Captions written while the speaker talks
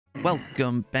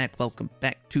Welcome back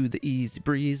to the Easy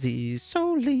Breezy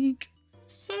Soul Link.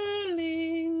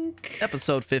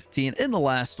 Episode 15. In the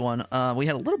last one, we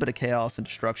had a little bit of chaos and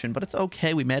destruction, but it's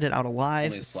okay. We made it out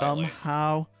alive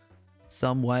somehow,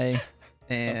 some way,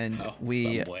 and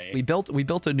we built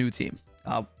a new team.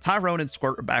 Tyrone and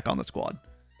Squirt are back on the squad.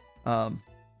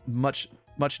 Much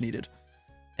needed.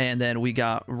 And then we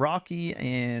got Rocky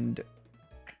and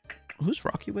who's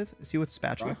Rocky with? Is he with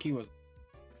Spatula? Rocky was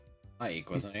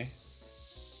Ike, wasn't he?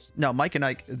 No, Mike and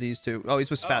Ike, these two. Oh, he's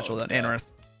with Spatula, then Anorith.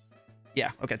 Yeah,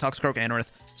 okay, Toxicroak,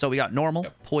 Anorith. So we got normal,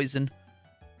 poison,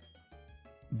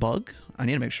 bug. I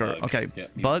need to make sure. Okay,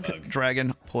 bug,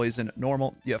 dragon, poison,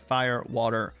 normal. You have fire,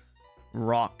 water,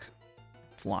 rock,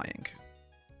 flying.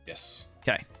 Yes.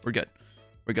 Okay, we're good.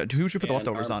 We're good. Who should put the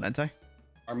leftovers on, Entei?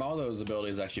 Armaldo's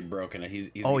ability is actually broken. He's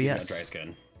yes. got dry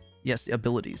skin. Yes, the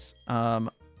abilities.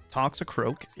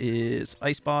 Toxicroak is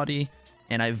Ice Body,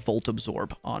 and I Volt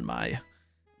Absorb on my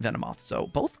Venomoth. So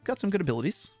both got some good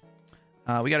abilities.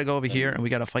 We got to go over here and we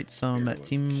got to fight some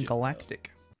Team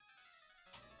Galactic.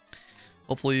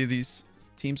 Hopefully these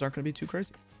teams aren't going to be too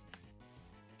crazy.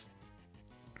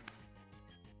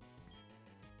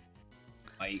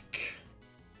 Ike.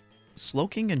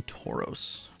 Slowking and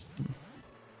Tauros.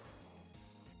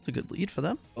 It's a good lead for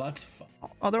them. Well, that's fun.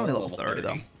 Oh, they're only level 30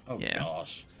 though. Oh yeah.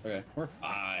 Gosh. Okay, we're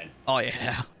fine. Oh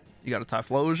yeah. You got a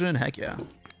Typhlosion? Heck yeah.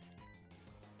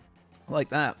 I like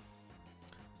that.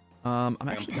 I'm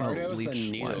actually gonna leech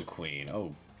and Nidoqueen.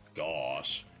 Oh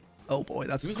gosh. Oh boy,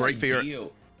 that's great for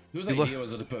your. Whose idea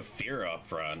was it to put fear up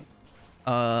front?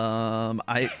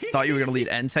 I thought you were gonna lead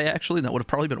Entei actually, and that would have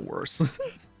probably been worse.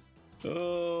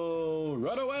 Oh,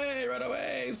 run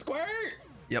away, Squirt!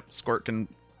 Yep, Squirt can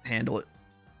handle it.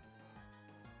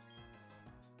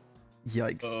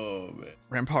 Yikes. Oh man.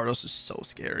 Rampardos is so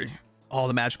scary. Oh,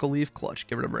 the magical leaf, clutch.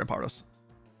 Get rid of Rampardos.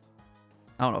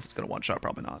 I don't know if it's gonna one shot,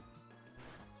 probably not.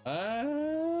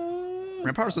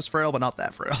 Rampardos is frail, but not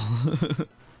that frail.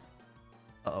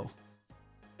 Uh-oh.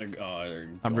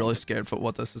 I'm really scared for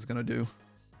what this is gonna do.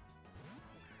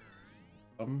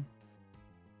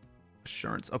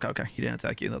 Assurance. Okay. He didn't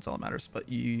attack you. That's all that matters. But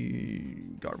you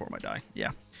Gardevoir might die. Yeah.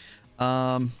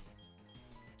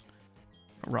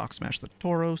 Rock smash the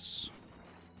Tauros.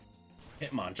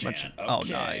 Hitmonchan. Okay. Oh,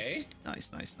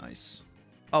 nice.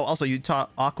 Oh, also you taught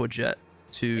Aqua Jet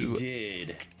to. I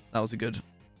did. That was a good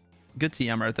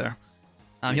TM right there.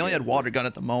 He only had Water Gun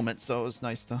at the moment, so it was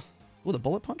nice to. Oh, the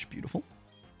Bullet Punch, beautiful.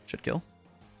 Should kill.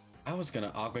 I was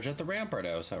gonna Aqua Jet the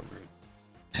Rampardos. How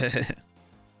rude.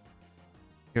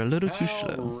 You're a little too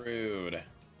slow. Rude.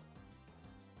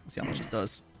 Let's see how much this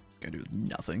does. It's gonna do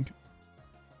nothing.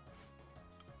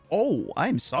 Oh,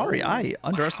 I'm sorry. I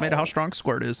underestimated how strong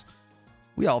Squirt is.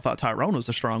 We all thought Tyrone was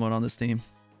the strong one on this team.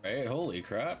 Right? Holy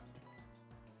crap.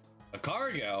 A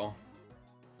cargo.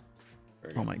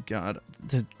 Oh my god.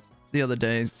 The other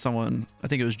day, someone, I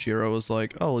think it was Jiro, was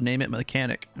like, oh, name it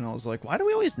Mechanic. And I was like, why do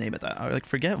we always name it that? I like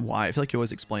forget why. I feel like you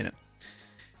always explain it.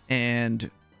 And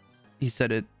he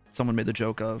said it, someone made the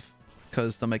joke of,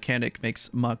 because the mechanic makes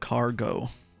my cargo.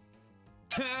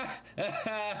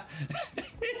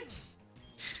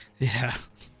 Yeah.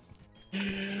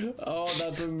 Oh,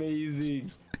 that's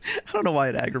amazing. I don't know why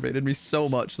it aggravated me so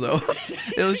much though.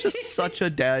 It was just such a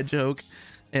dad joke,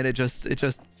 and it just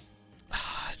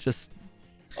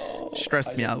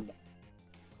stressed me out.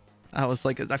 I was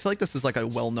like, I feel like this is like a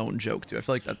well-known joke too. I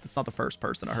feel like that's not the first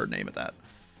person I heard name it that,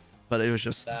 but it was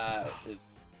just that is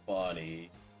funny.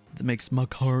 That makes my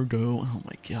cargo. Oh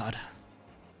my god.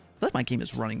 I feel like my game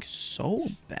is running so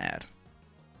bad.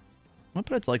 I'm gonna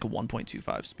put it to like a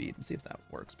 1.25 speed and see if that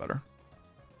works better.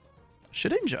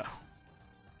 Shedinja.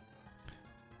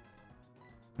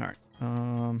 Alright.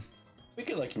 We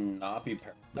could like not be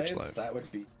paralyzed. That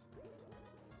would be.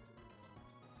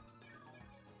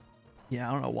 Yeah,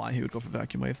 I don't know why he would go for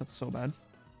Vacuum Wave. That's so bad.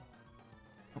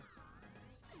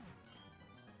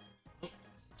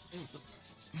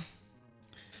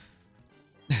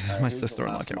 My sister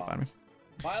in law can't find me.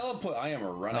 I am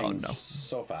running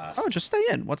so fast. Oh, just stay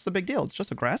in. What's the big deal? It's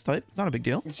just a grass type. It's not a big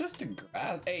deal. It's just a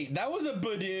grass. Hey, that was a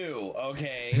Badoo,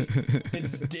 okay?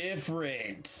 It's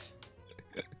different.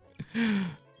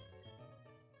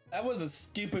 That was a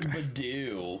stupid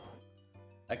Badoo.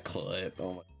 That clip.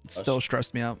 Oh my gosh. Still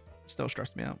stressed me out.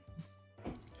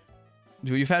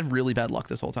 Dude, you've had really bad luck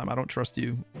this whole time. I don't trust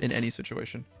you in any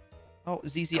situation. Oh,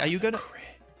 ZZ, are you good?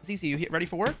 ZZ, you ready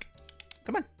for work?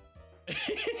 Come on.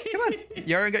 Come on.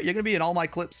 You're gonna be in all my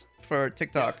clips for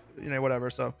TikTok, you know, whatever.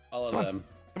 So all of them.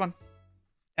 Come on.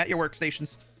 At your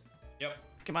workstations. Yep.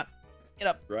 Come on. Get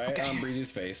up. Right on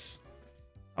Breezy's face.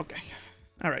 Okay.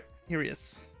 All right. Here he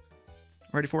is.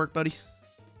 Ready for work, buddy?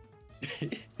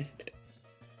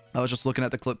 I was just looking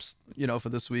at the clips, you know, for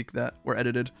this week that were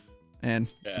edited, and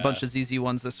it's a bunch of ZZ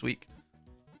ones this week.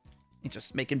 He's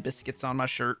just making biscuits on my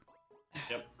shirt.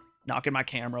 Yep. Knocking my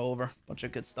camera over. Bunch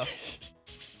of good stuff.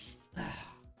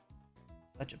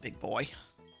 Such a big boy.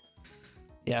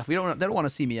 Yeah, they don't want to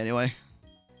see me anyway.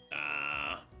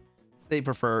 They'd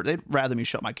rather me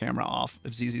shut my camera off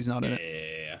if ZZ's not in it.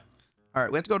 Yeah. All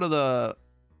right, we have to go to the...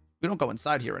 We don't go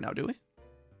inside here right now, do we?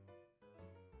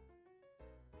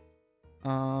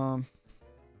 I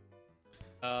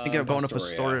think I'm going up a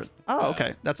story. Oh,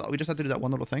 okay. That's all. We just have to do that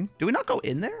one little thing. Do we not go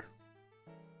in there?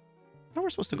 How are we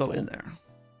supposed to go in there?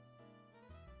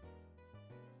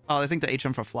 Oh, I think the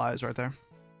HM for fly is right there.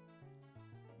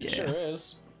 It sure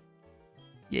is.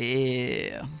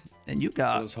 Yeah. And you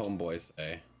got... Those homeboys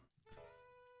say.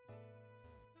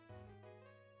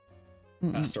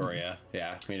 Pastoria.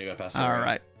 Yeah, we need to go Pastoria. All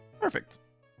right. Perfect.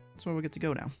 That's where we get to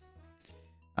go now.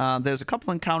 There's a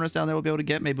couple encounters down there we'll be able to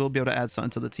get. Maybe we'll be able to add something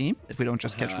to the team if we don't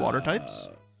just catch water types.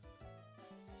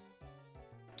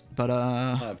 But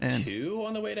and 2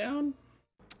 on the way down.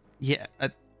 Yeah.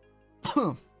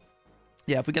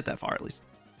 Yeah, if we get that far at least.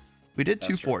 We did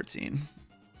 214.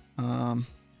 Well,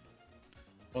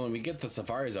 and we get the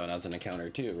Safari Zone as an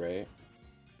encounter too, right?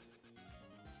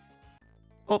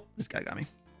 Oh, this guy got me.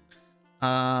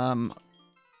 Can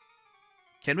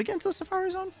we get into the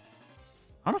Safari Zone?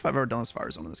 I don't know if I've ever done the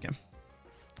Safari Zone in this game.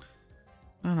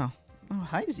 I don't know. Oh,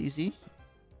 hi, ZZ.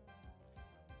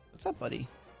 What's up, buddy?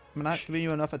 Am I not giving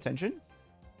you enough attention?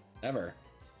 Never.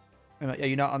 Are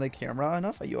you not on the camera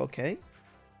enough? Are you okay?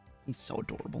 He's so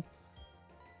adorable.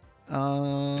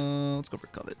 Let's go for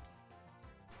Covet.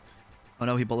 Oh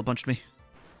no, he bullet punched me.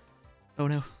 Oh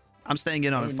no. I'm staying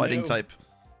in on a fighting type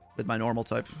with my normal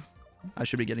type. I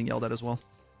should be getting yelled at as well.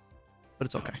 But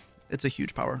it's okay. It's a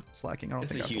huge power slacking. I don't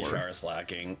think it's a huge power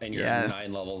slacking, and you're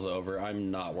 9 levels over.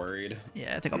 I'm not worried.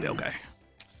 Yeah, I think I'll be okay.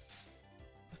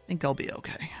 I think I'll be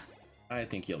okay. I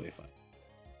think you'll be fine.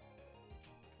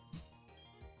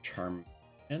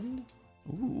 Charmeleon?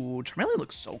 Ooh, Charmeleon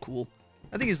looks so cool.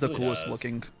 I think he's the coolest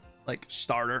looking, like,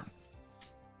 starter.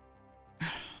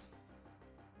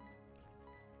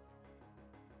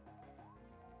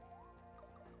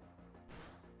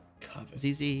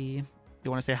 ZZ, you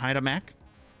want to say hi to Mac?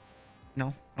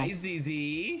 No. Hi,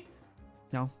 ZZ.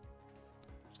 No.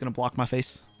 Just gonna block my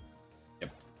face.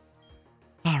 Yep.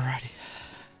 Alrighty.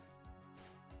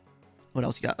 What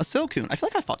else you got? A Silcoon. I feel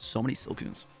like I fought so many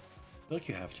Silcoons. I feel like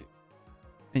you have to.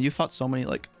 And you fought so many,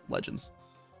 like, legends.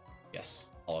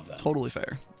 Yes, all of them. Totally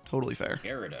fair. Totally fair.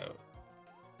 Gyarados.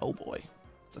 Oh boy.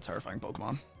 It's a terrifying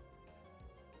Pokemon.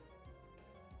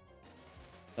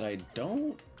 But I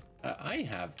don't... I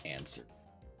have answered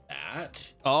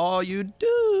that. Oh, you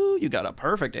do. You got a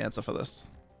perfect answer for this.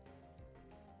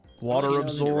 Water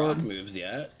absorb. Rock moves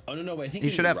yet? Oh no, I think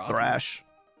you should have Thrash.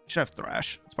 You should have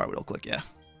Thrash. That's probably what it'll click. Yeah.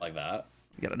 Like that.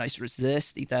 You got a nice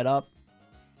resist. Eat that up.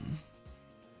 Do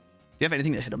you have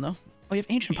anything to hit him though? Oh, you have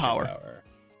ancient power.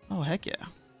 Oh heck yeah.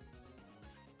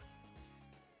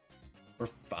 We're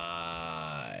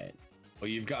fine. Oh,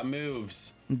 you've got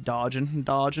moves. Dodging.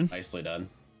 Nicely done.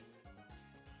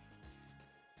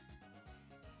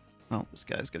 Oh, this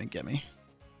guy's gonna get me.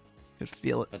 Could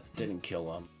feel it. That didn't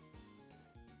kill him.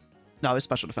 No, his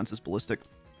special defense is ballistic.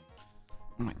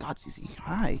 Oh my god, CZ.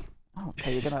 Hi. Oh,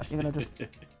 okay, you're gonna just...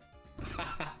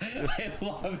 I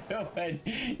love it when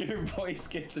your voice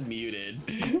gets muted.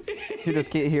 You just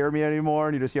can't hear me anymore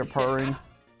and you just hear purring.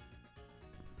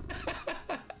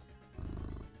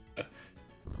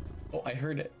 Oh, I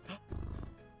heard it.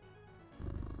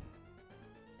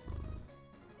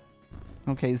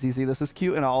 Okay, ZZ, this is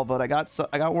cute and all, but I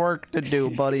got work to do,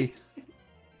 buddy.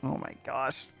 Oh my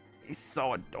gosh. He's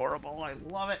so adorable. I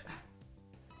love it.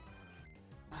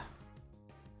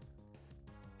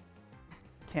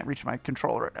 Can't reach my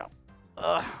controller right now.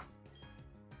 Ugh.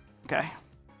 Okay.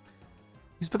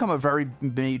 He's become a very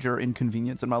major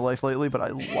inconvenience in my life lately, but I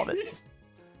love it.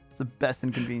 It's the best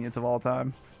inconvenience of all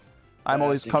time. I'm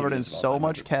always covered in so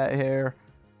much cat hair.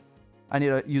 I need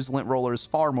to use lint rollers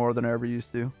far more than I ever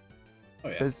used to. Oh,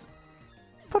 yeah.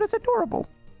 But it's adorable.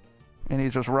 And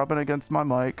he's just rubbing against my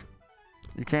mic.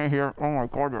 You can't hear. Oh my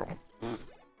god.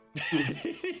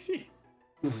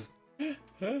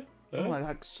 Oh my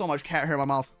god, so much cat hair in my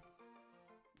mouth.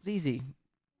 ZZ.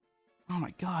 Oh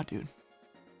my god, dude.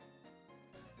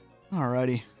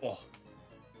 Alrighty. Oh.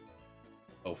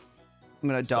 I'm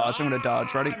gonna dodge. I'm gonna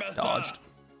dodge. Ready? Dodged.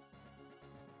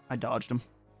 I dodged him.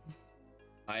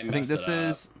 I think this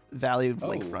is Valley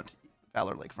Lakefront.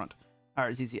 Valor Lakefront.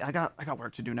 Alright, ZZ. I got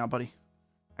work to do now, buddy.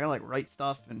 I gotta like write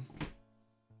stuff and...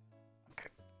 Okay.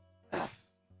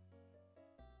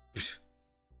 All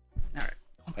right.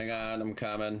 Hang on, I'm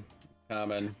coming.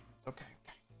 Coming. Okay.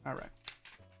 All right.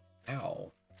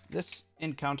 Ow. This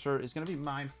encounter is gonna be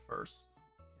mine first.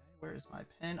 Okay, where is my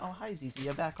pen? Oh, hi, ZZ.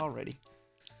 You're back already.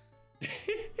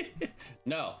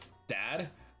 No, Dad.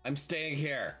 I'm staying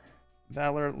here.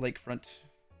 Valor, Lakefront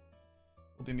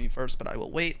will be me first, but I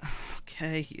will wait.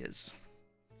 Okay, he is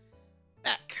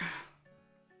back.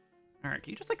 All right,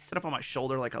 can you just like sit up on my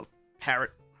shoulder like a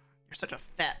parrot? You're such a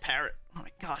fat parrot. Oh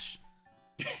my gosh.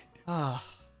 Ah,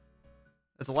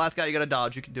 that's the last guy you gotta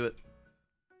dodge. You can do it.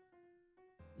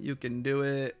 You can do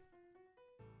it.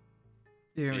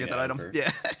 You're gonna get that item.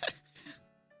 Yeah.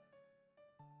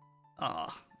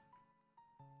 Ah.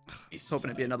 I was hoping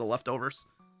it'd be another leftovers.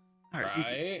 All right,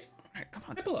 right. All right, come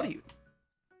on. What are you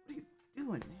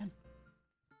doing, man?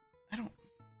 I don't.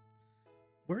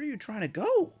 Where are you trying to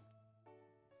go?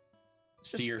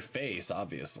 It's just... To your face,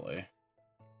 obviously.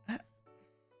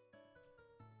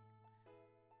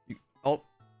 Oh,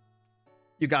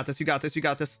 you got this. You got this. You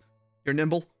got this. You're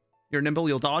nimble. You're nimble.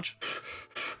 You'll dodge.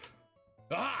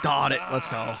 Got it. Let's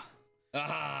go.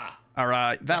 All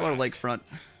right, Valor Lakefront.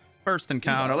 First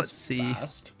encounter. Let's see.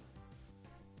 Fast.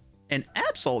 An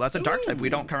Absol. That's a dark type. We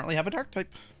don't currently have a dark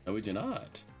type. No, we do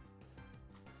not.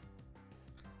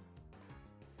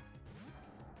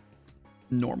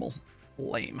 Normal.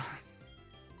 Lame.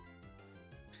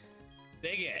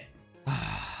 Dig it.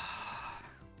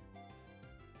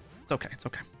 It's okay. It's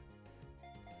okay.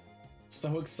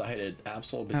 So excited.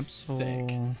 Absol will be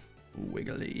sick.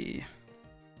 Wiggly.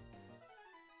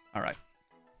 All right.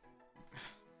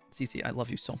 CC, I love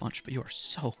you so much, but you are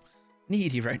so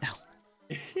needy right now.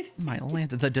 My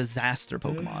land, the disaster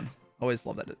Pokemon. Always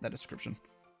love that description.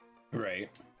 Right.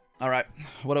 All right.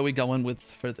 What are we going with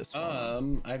for this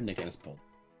one? I have nicknames pulled.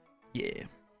 Yeah.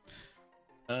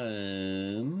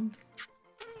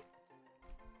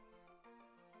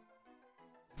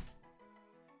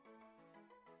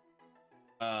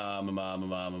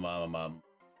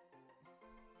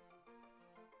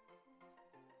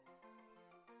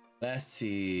 Let's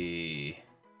see.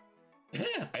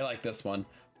 I like this one.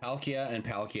 Palkia and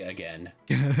Palkia again.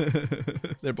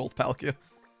 They're both Palkia.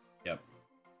 Yep.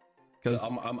 So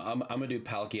I'm gonna do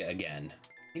Palkia again.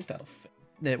 I think that'll fit.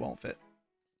 It won't fit.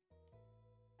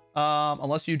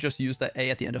 Unless you just use the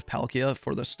A at the end of Palkia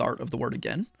for the start of the word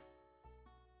again.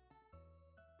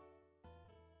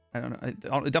 I don't know. It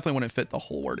definitely wouldn't fit the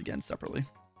whole word again separately.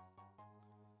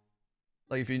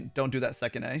 Like if you don't do that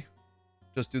second A,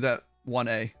 just do that one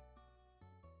A.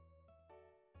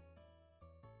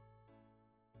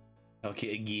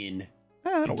 Okay, again.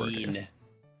 That'll work.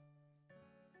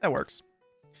 That works.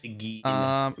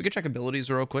 Again. We could check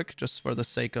abilities real quick, just for the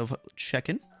sake of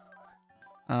checking.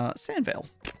 Sandvale.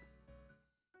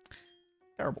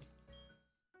 Terrible.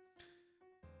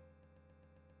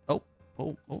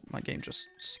 Oh, my game just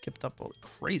skipped up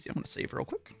crazy. I'm gonna save real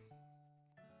quick.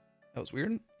 That was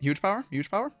weird. Huge power.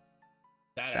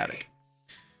 Static.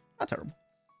 Not terrible.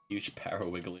 Huge power,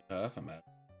 Wigglytuff. I'm at.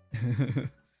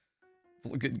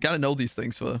 Gotta know these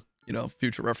things for,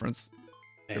 future reference.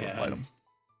 Yeah. Fight them.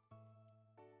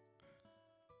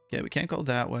 Okay, we can't go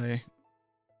that way.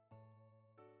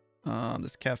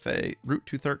 This cafe, Route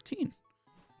 213.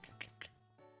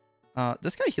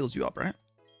 This guy heals you up, right?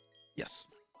 Yes.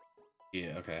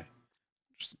 Yeah, okay.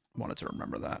 Just wanted to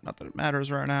remember that. Not that it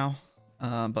matters right now.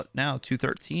 But now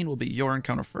 213 will be your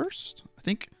encounter first, I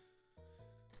think.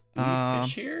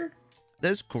 Fish here?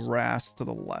 There's grass to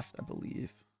the left, I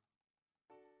believe.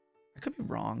 I could be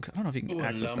wrong. I don't know if you can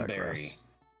access that grass.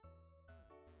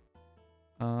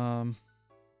 I'm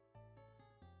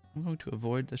going to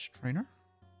avoid this trainer.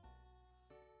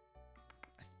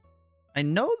 I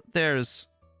know there's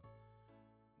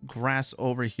grass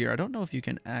over here. I don't know if you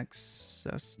can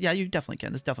access... Yeah, you definitely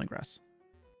can. There's definitely grass.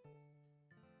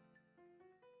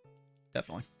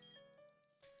 Definitely.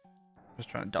 Just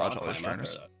trying to dodge all those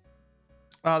trainers.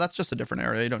 That's just a different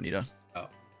area. You don't need a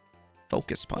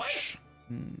focus punch.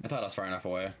 I thought I was far enough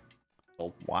away.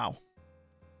 Oh. Wow.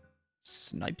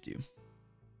 Sniped you.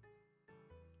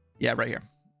 Yeah, right here.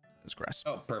 There's grass.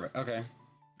 Oh, perfect. Okay.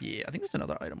 Yeah, I think there's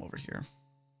another item over here.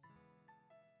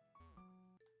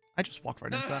 I just walked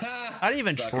right into that. I didn't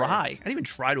even try. I didn't even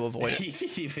try to avoid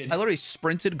it. I literally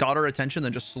sprinted, got her attention,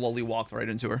 then just slowly walked right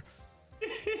into her.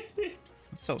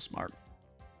 So smart.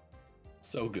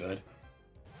 So good.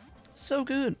 So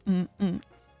good.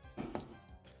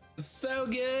 So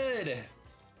good.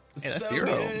 Hey, so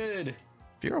good.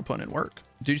 Firo put in work.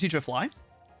 Did you teach her to fly?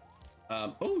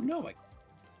 Oh no, I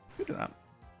could do that.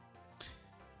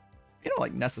 You don't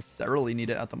like necessarily need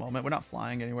it at the moment. We're not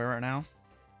flying anywhere right now.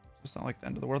 It's not like the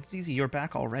end of the world. It's easy. You're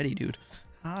back already, dude.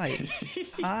 Hi.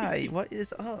 Hi. What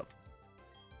is up?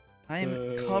 I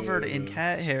am covered in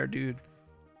cat hair, dude.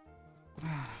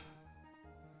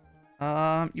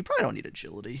 You probably don't need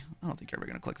agility. I don't think you're ever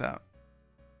gonna click that.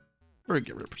 We're gonna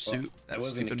get rid of pursuit. Well, I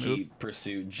wasn't gonna keep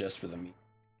pursuit just for the meat.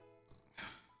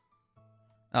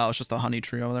 Oh, it's just a honey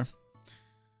tree over there.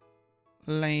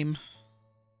 Lame.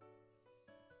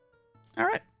 All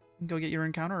right, go get your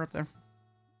encounter up there.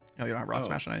 Oh, you don't have rock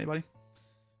smash on anybody?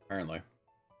 Apparently.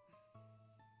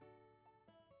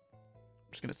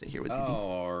 I'm just gonna sit here with easy.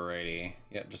 Alrighty.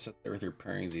 Yep, just sit there with your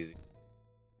pairings easy.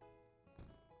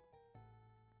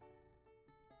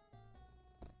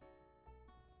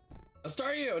 A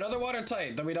star you, another water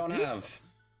type that we don't have.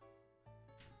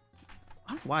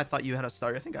 I don't know why I thought you had a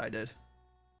star. I think I did.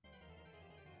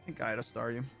 I think I had a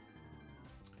star you.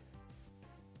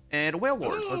 And whale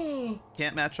lords. Let's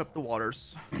can't match up the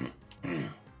waters.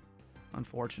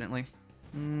 Unfortunately.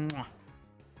 Mwah.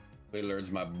 Whale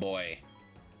lord's my boy.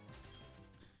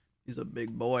 He's a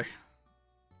big boy.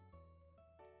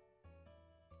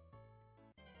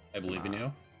 I believe in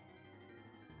you.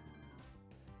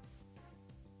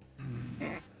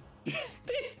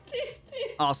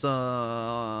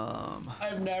 Awesome.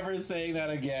 I'm never saying that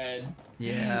again.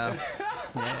 Yeah.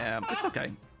 Yeah. It's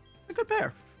okay. It's a good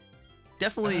pair.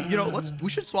 Definitely, you know, we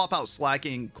should swap out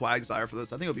Slacking Quagsire for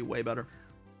this. I think it'll be way better.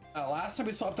 Last time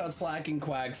we swapped out Slacking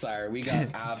Quagsire, we got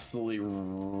absolutely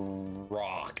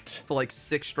rocked. For like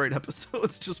 6 straight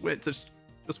episodes, just went to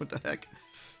heck.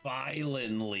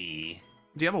 Violently.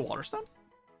 Do you have a water stone?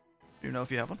 Do you know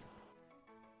if you have one?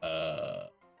 I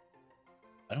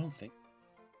don't think.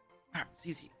 Alright, it's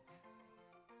easy.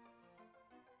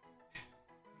 I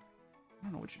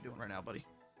don't know what you're doing right now, buddy.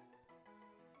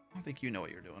 I don't think you know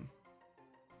what you're doing.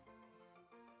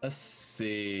 Let's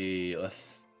see.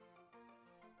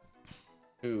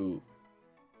 Ooh.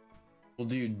 We'll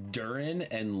do Durin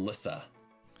and Lissa.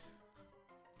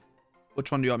 Which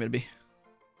one do you want me to be?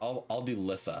 I'll do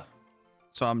Lissa.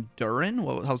 So I'm Durin?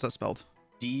 How's that spelled?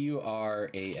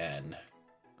 Duran.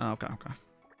 Oh, okay.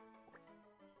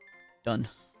 Done.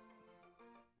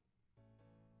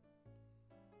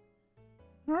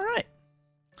 All right.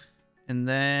 And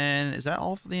then, is that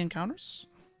all for the encounters?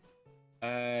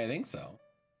 I think so.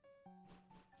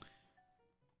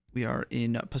 We are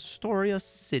in Pastoria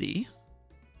City.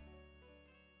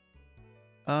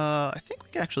 I think we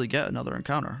can actually get another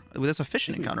encounter. There's a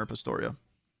fishing encounter in Pastoria.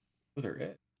 Oh, there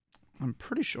is. I'm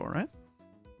pretty sure, right?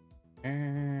 I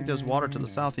think there's water to the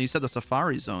south. And you said the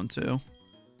safari zone, too.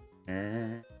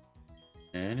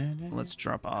 Let's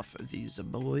drop off these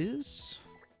boys.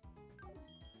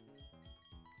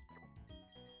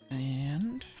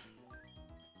 And...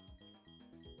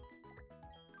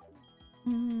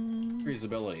 Increase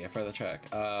ability. I further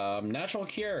check. Natural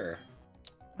cure.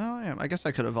 Oh yeah, I guess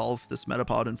I could evolve this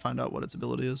Metapod and find out what its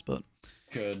ability is, but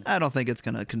Could. I don't think it's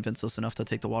gonna convince us enough to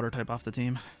take the water type off the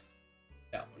team.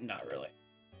 No, not really.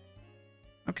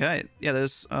 Okay, yeah,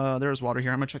 there's water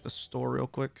here. I'm gonna check the store real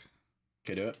quick.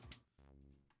 Okay, do it.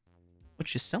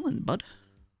 What you selling, bud?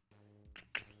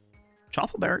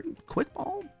 Choppleberry, quick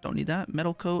ball. Don't need that.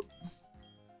 Metal coat.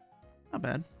 Not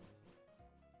bad.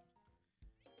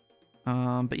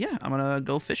 But yeah, I'm gonna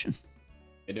go fishing.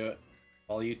 Okay, do it.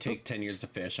 While you take 10 years to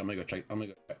fish, I'm gonna go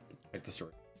check the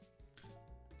store.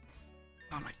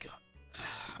 Oh my god,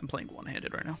 I'm playing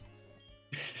one-handed right now.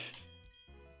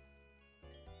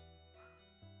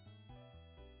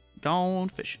 Gone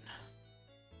fishing.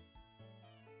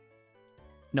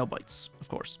 No bites, of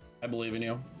course. I believe in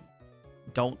you.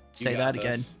 Don't say that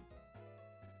again.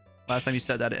 Last time you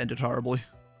said that, it ended horribly.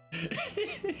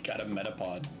 Got a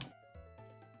Metapod.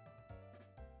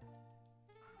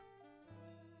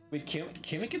 Wait,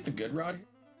 can we get the good rod here?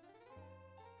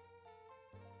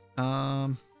 I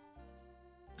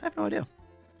have no idea.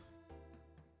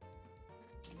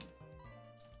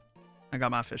 I got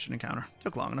my fishing encounter.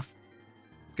 Took long enough.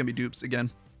 It's gonna be dupes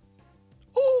again.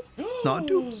 Oh, it's not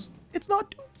dupes. It's not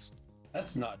dupes.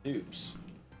 That's not dupes.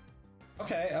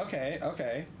 Okay.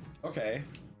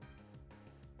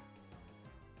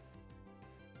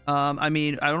 I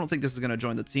mean, I don't think this is gonna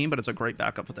join the team, but it's a great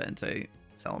backup for the Entei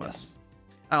Salamence. Yes.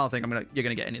 I don't think you're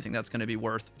gonna get anything that's gonna be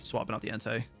worth swapping out the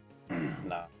Entei.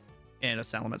 Nah. And a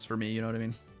Salamence for me, you know what I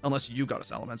mean? Unless you got a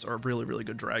Salamence or a really, really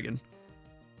good dragon.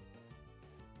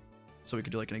 So we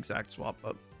could do like an exact swap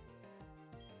up.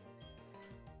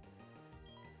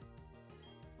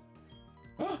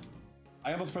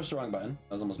 I almost pressed the wrong button.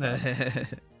 That was almost bad.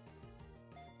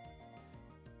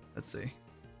 Let's see.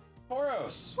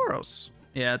 Tauros.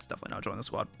 Yeah, it's definitely not joining the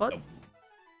squad, but Nope.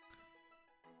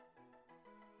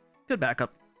 Good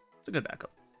backup. It's a good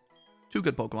backup. 2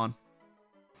 good Pokemon.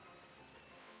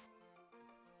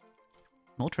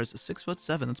 Moltres is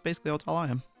 6'7". That's basically how tall I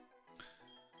am.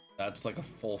 That's like a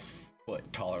full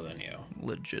foot taller than you.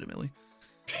 Legitimately.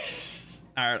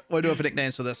 All right, what do we do for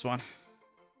nicknames for this one?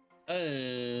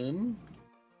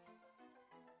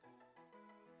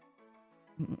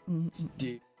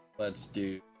 Let's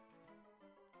do.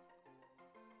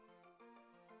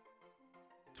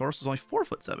 Taurus is only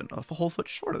 4'7", a whole foot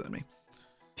shorter than me.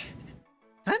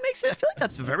 That makes it. I feel like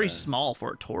that's very small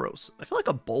for a Tauros. I feel like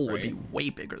a bull would be way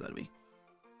bigger than me.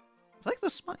 I feel like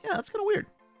this. Yeah, that's kind of weird.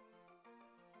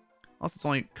 Also, it's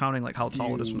only counting like how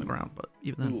tall it is from the ground, but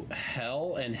even then. Ooh,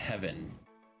 hell and heaven.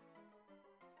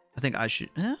 I think I should.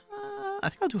 I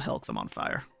think I'll do hell because I'm on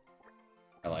fire.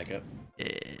 I like it.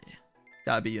 Yeah,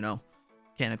 gotta be,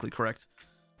 mechanically correct.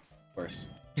 Of course.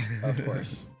 Of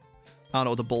course. I don't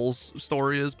know what the bull's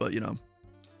story is, but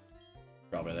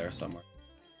Probably there somewhere.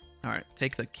 All right,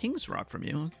 take the King's Rock from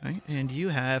you, okay, and you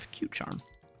have Cute Charm.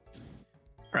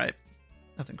 All right,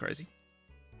 nothing crazy.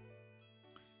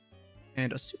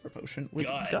 And a Super Potion with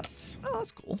Guts. Oh,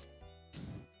 that's cool.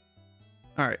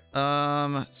 All right,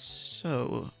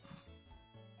 so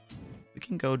we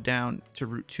can go down to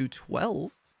Route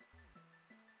 212.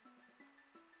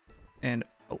 And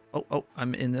oh,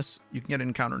 I'm in this. You can get an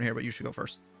encounter in here, but you should go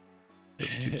first. This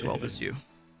 212 is you.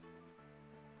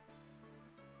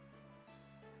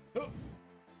 Oh.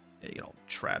 Yeah, you get all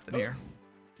trapped in here.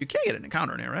 You can't get an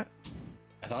encounter in here, right?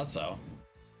 I thought so.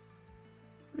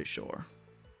 Pretty sure.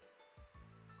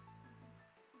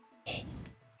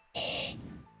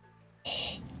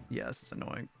 Yeah, this is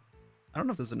annoying. I don't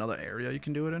know if there's another area you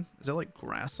can do it in. Is there like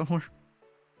grass somewhere?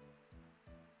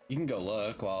 You can go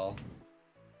look while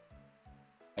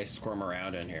I squirm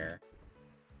around in here.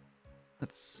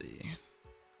 Let's see.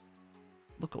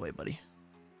 Look away, buddy.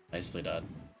 Nicely done.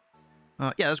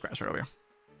 Yeah, there's grass right over here.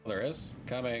 Oh, there is?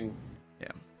 Coming.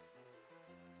 Yeah.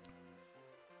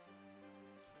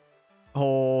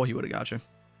 Oh, he would have got you.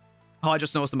 Oh, I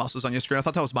just noticed the mouse was on your screen. I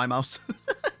thought that was my mouse.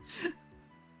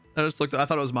 I just looked. I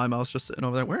thought it was my mouse just sitting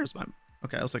over there. Where is my?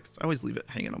 Okay, I was like, I always leave it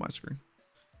hanging on my screen.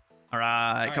 All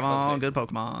right, come on, good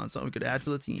Pokemon. So we could add to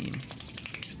the team.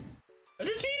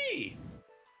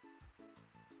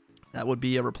 That would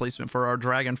be a replacement for our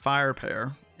Dragon Fire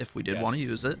pair if we did want to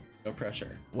use it. No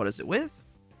pressure. What is it with?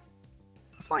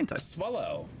 A flying type. A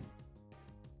Swallow.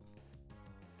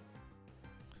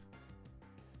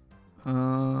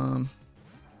 Good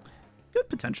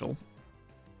potential.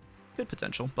 Good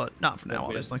potential, but not for now,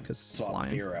 obviously, because it's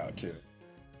flying. Fear out too.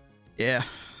 Yeah,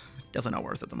 definitely not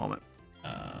worth it at the moment.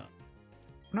 We're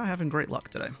not having great luck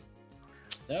today.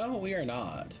 No, we are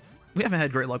not. We haven't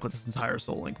had great luck with this entire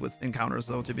Soul Link with encounters,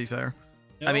 though, to be fair.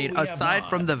 No, I mean, aside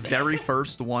from the very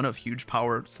first one of huge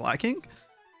power slacking,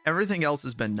 everything else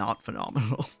has been not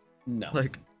phenomenal. No.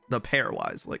 Like, the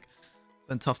pair-wise. Like, it's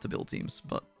been tough to build teams,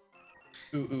 but...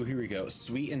 Ooh, here we go.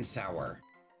 Sweet and sour.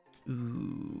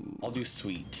 Ooh. I'll do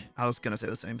sweet. I was gonna say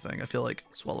the same thing. I feel like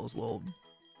Swallow's a little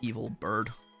evil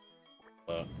bird.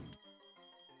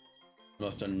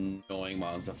 Most annoying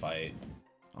mons to fight.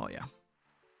 Oh, yeah.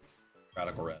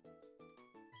 Radical Red.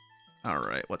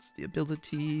 Alright, what's the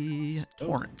ability?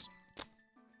 Torrent.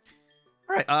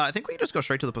 Alright, I think we can just go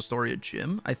straight to the Pastoria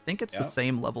Gym. I think it's the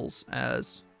same levels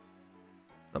as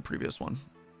the previous one.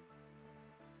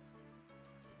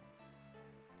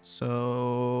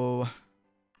 So...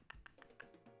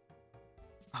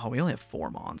 Oh, we only have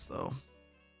 4 mons, though.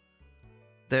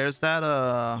 There's that,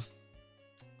 Oh,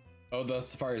 the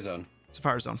Safari Zone.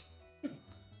 Safari Zone.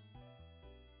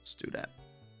 Let's do that.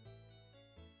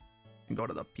 And go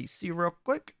to the PC real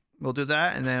quick. We'll do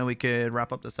that, and then we could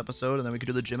wrap up this episode, and then we could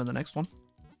do the gym in the next one.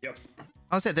 Yep.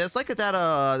 I was say there's like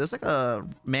there's like a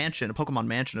mansion, a Pokemon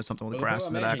mansion or something with grass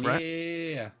in the back, right?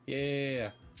 Yeah.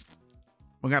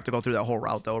 We're gonna have to go through that whole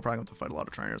route though. We're probably gonna have to fight a lot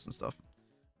of trainers and stuff.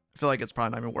 I feel like it's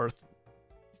probably not even worth.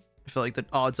 I feel like the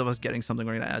odds of us getting something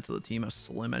we're gonna add to the team are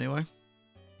slim anyway.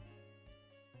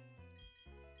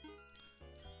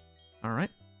 All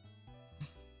right.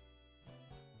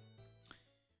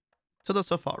 To the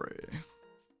Safari.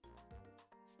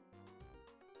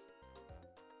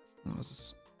 What was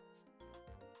this?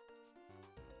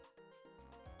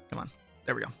 Come on.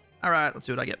 There we go. All right, let's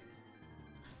see what I get.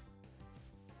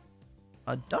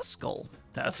 A Duskull.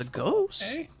 That's a ghost.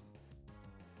 Okay.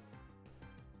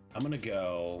 I'm gonna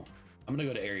go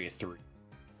to area 3.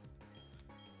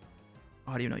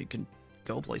 How do you know you can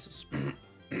go places?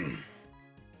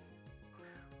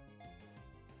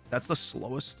 That's the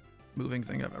slowest moving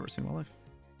thing I've ever seen in my life.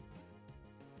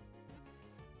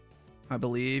 I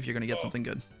believe you're gonna get something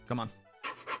good. Come on.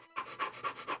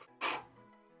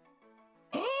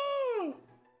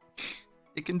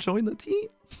 It can join the team.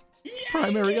 Yeah,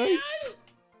 Primary ice.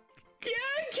 Yeah,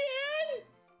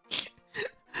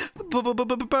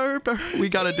 We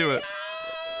gotta do it.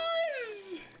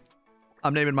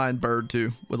 I'm naming mine Bird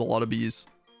too, with a lot of B's.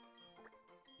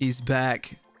 He's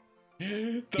back.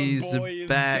 He's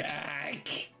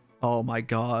back. Oh my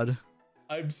god.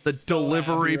 The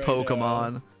delivery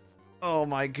Pokemon. Oh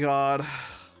my god.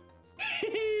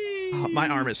 Oh, my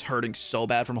arm is hurting so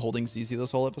bad from holding ZZ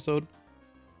this whole episode.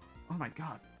 Oh my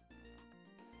god.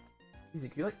 ZZ,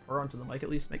 can you like purr onto the mic at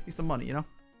least? Make me some money, you know?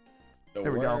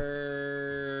 There we go.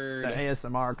 That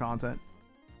ASMR content.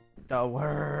 The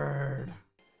word.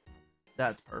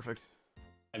 That's perfect.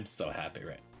 I'm so happy,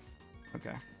 right?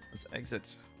 Okay, let's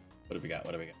exit. What do we got?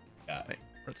 Wait,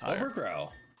 retire.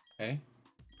 Overgrow. Okay.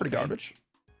 Pretty garbage.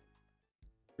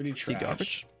 Pretty trash.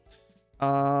 Garbage.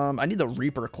 I need the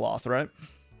Reaper cloth, right?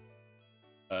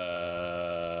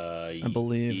 I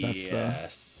believe that's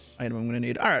the item I'm gonna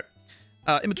need. All right.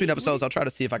 In between episodes, I'll try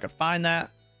to see if I can find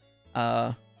that.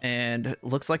 And it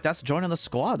looks like that's joining the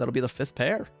squad. That'll be the 5th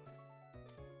pair.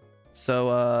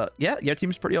 So yeah, your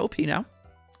team's pretty OP now.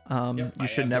 You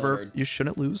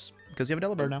shouldn't lose because you have a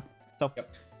Delibird now. So,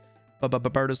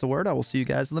 but bird is the word. I will see you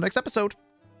guys in the next episode.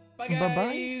 Bye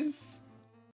guys.